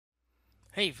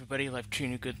Hey everybody, Life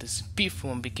Treating You Good, this is B from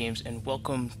 1 Big Games, and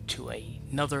welcome to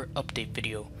another update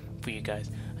video for you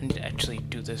guys. I need to actually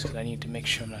do this because I need to make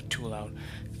sure I'm not too loud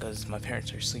because my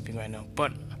parents are sleeping right now.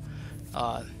 But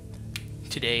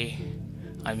today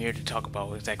I'm here to talk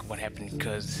about exactly what happened,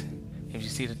 because if you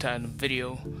see the title of the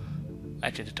video,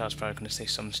 actually the title's probably going to say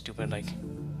something stupid like,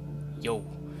 yo.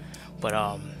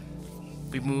 But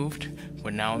we moved,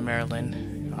 we're now in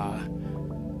Maryland.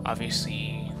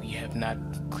 Obviously we have not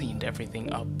cleaned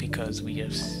everything up because we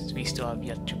still have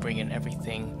yet to bring in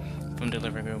everything from the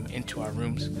living room into our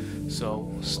rooms,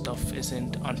 so stuff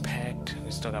isn't unpacked.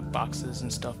 We still got boxes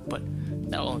and stuff, but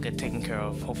that will get taken care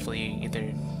of hopefully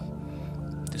either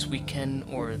this weekend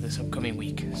or this upcoming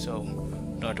week, so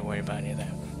don't have to worry about any of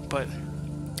that. But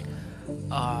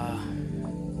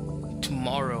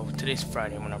tomorrow, today's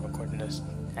Friday when I'm recording this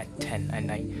at 10 at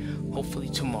night, hopefully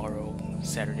tomorrow,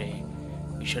 Saturday,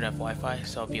 we should have Wi-Fi,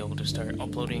 so I'll be able to start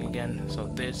uploading again. So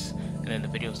this, and then the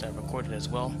videos that I recorded as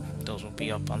well, those will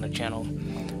be up on the channel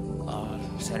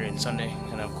Saturday and Sunday,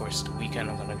 and of course the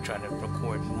weekend I'm gonna try to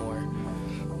record more.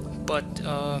 But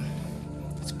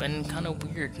it's been kind of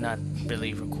weird not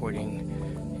really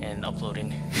recording and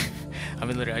uploading. I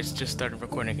mean, literally, I just started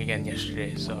recording again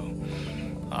yesterday, so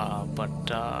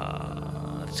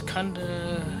it's kind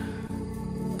of,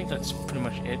 I think that's pretty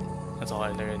much it. That's all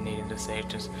I literally needed to say,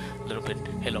 just a little bit,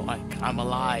 hello, I'm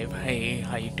alive, hey,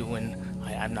 how you doing,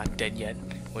 I'm not dead yet,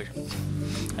 wait,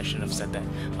 I shouldn't have said that,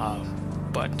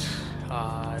 but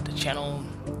the channel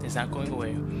is not going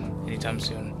away anytime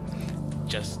soon,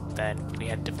 just that we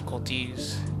had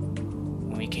difficulties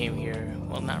when we came here.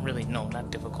 Well, not really, no, not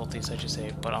difficulties I should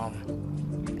say, but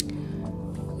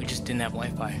we just didn't have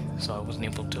Wi-Fi, so I wasn't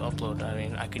able to upload. I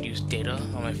mean, I could use data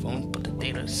on my phone, but the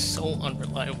data is so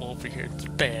unreliable over here. It's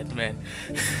bad, man.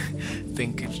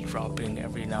 Thing keeps dropping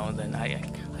every now and then. I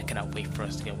cannot wait for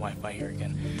us to get Wi-Fi here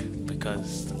again,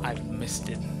 because I've missed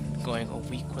it going a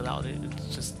week without it.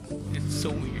 It's so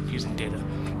weird using data,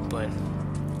 but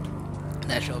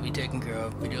that shall be taken care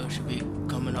of. Videos should be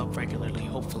coming up regularly,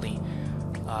 hopefully.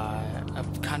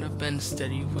 I've kind of been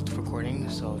steady with recording,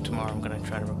 so tomorrow I'm gonna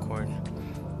try to record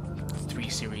 3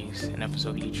 series, an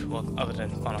episode each, well, other than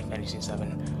Final Fantasy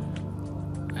VII.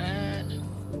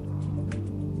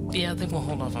 Yeah, I think we'll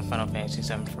hold off on Final Fantasy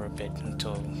VII for a bit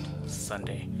until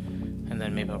Sunday, and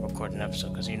then maybe I'll record an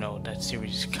episode, because you know that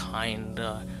series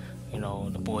kinda, you know,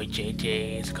 the boy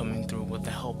JJ is coming through with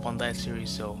the help on that series,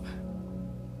 so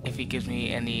if he gives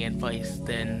me any advice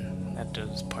then after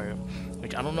this part,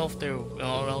 which I don't know if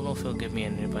he'll give me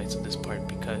any advice at this part,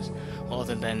 because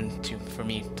other than for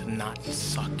me to not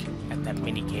suck at that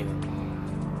mini game,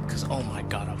 because oh my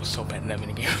god, I was so bad in that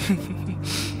mini game.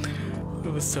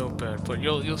 It was so bad, but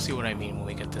you'll see what I mean when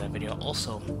we get to that video.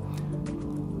 Also,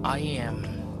 I am,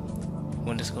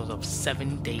 when this goes up,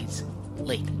 7 days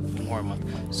late from Horror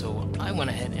Month, so I went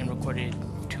ahead and recorded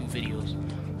 2 videos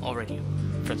already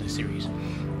for the series.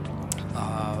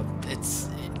 It's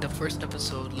the first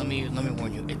episode. Let me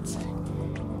warn you.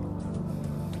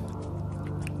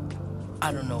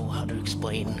 I don't know how to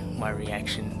explain my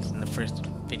reactions in the first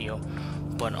video,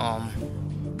 but I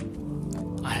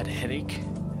had a headache,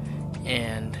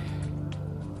 and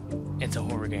it's a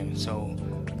horror game, so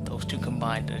those two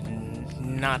combined are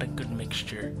not a good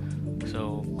mixture.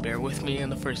 So bear with me in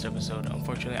the first episode.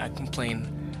 Unfortunately, I complained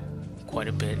quite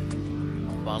a bit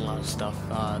about a lot of stuff.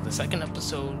 The second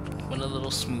episode went a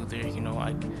little smoother, you know.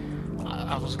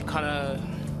 I was kind of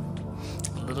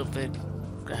a little bit,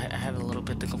 I had a little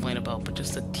bit to complain about, but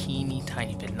just a teeny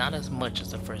tiny bit, not as much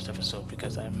as the first episode,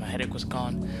 because my headache was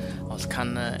gone. I was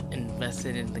kind of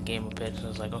invested in the game a bit, so I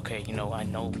was like, okay, you know, I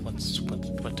know what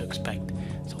to expect,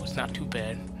 so it's not too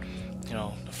bad. You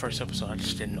know, the first episode I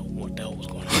just didn't know what the hell was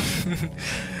going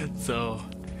on. So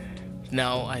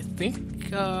now I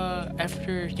think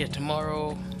after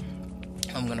tomorrow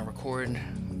I'm gonna record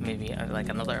maybe like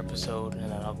another episode,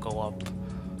 and then I'll go up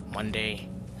Monday,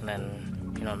 and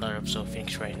then, you know, another episode of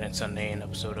Phoenix Wright, and then Sunday an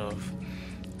episode of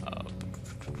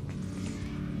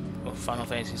Final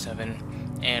Fantasy VII,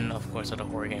 and of course of the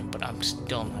horror game. But I'm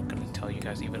still not gonna tell you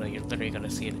guys, even though you're literally gonna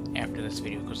see it after this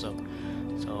video goes up,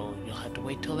 so you'll have to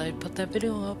wait till I put that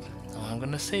video up. All I'm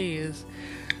gonna say is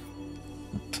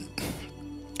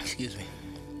excuse me,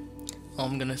 all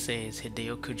I'm gonna say is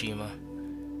Hideo Kojima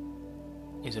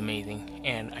is amazing,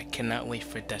 and I cannot wait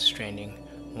for Death Stranding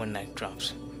when that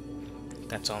drops.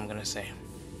 That's all I'm gonna say.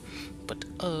 But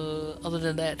other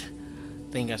than that,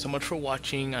 thank you guys so much for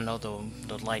watching. I know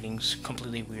the lighting's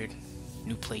completely weird,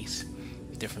 new place,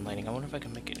 different lighting. I wonder if I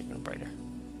can make it even brighter.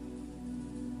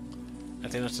 I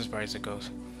think that's as bright as it goes.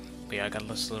 But yeah, I got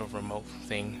this little remote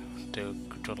thing to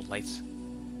control the lights.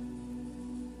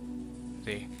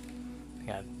 See?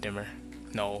 Yeah, dimmer.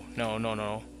 No, no, no,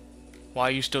 no. Why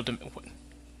are you still dim? What?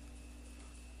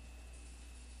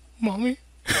 Mommy?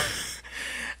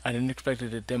 I didn't expect it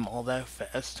to dim all that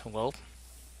fast. Well,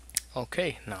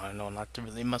 okay. Now I know not to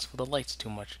really mess with the lights too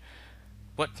much.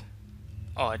 What?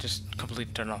 Oh, I just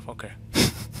completely turned off. Okay.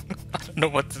 I don't know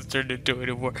what this turned into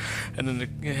anymore. And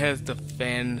then it has the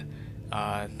fan,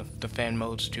 the fan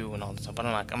modes too, and all this stuff. But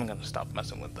I'm gonna stop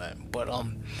messing with that. But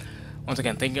once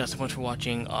again, thank you guys so much for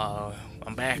watching.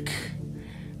 I'm back.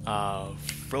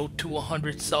 Road to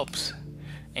 100 subs,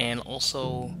 and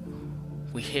also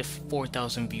we hit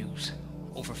 4,000 views,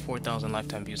 over 4,000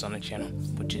 lifetime views on the channel,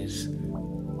 which is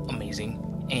amazing.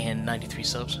 And 93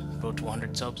 subs, road to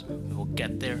 100 subs. We will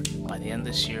get there by the end of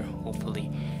this year,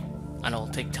 hopefully. I know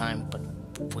it'll take time, but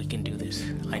we can do this.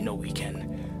 I know we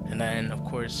can. And then, of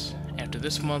course, after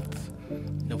this month,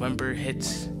 November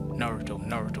hits Naruto.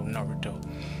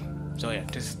 So yeah,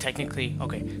 this is technically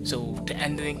okay. So to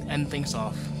end things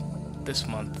off, this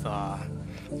month,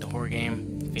 the horror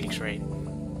game, Phoenix Wright,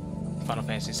 Final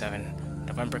Fantasy VII.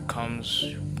 November comes,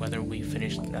 whether we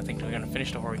finish, I think we're gonna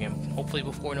finish the horror game hopefully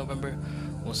before November.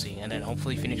 We'll see, and then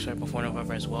hopefully Phoenix Wright before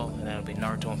November as well, and then it'll be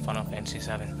Naruto and Final Fantasy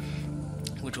VII,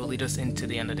 which will lead us into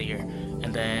the end of the year.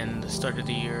 And then the start of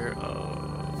the year,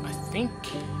 I think,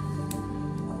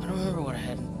 I don't remember what I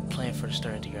had planned for the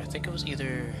start of the year. I think it was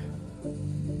either,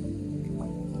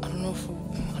 I don't know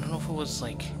if it was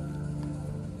like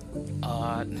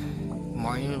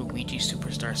Mario and Luigi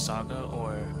Superstar Saga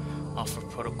or Alpha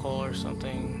Protocol or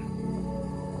something.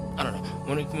 I don't know.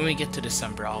 When we get to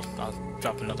December, I'll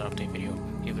drop another update video,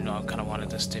 even though I kind of wanted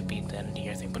this to be the end of the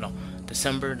year thing. But no,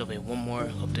 December there'll be one more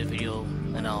update video,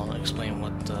 and I'll explain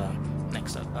what the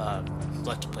next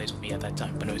Let's Plays will be at that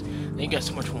time. But anyways, thank you guys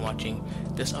so much for watching.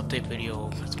 This update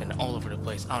video has been all over the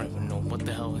place. I don't even know what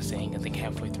the hell I was saying, I think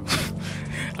halfway through.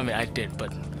 I mean, I did,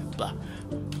 but blah.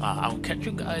 I'll catch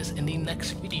you guys in the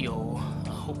next video. I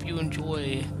hope you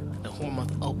enjoy the Horror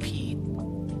Month LP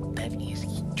that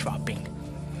is dropping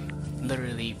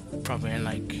literally probably in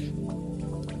like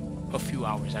a few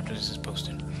hours after this is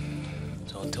posted.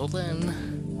 So until then,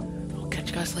 I'll catch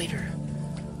you guys later.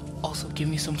 Also, give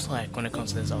me some slack when it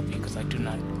comes to this LP, because I do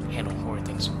not handle horror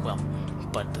things well.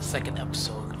 But the second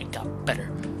episode, it got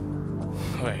better.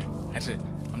 Alright, that's it.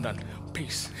 I'm done.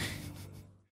 Peace.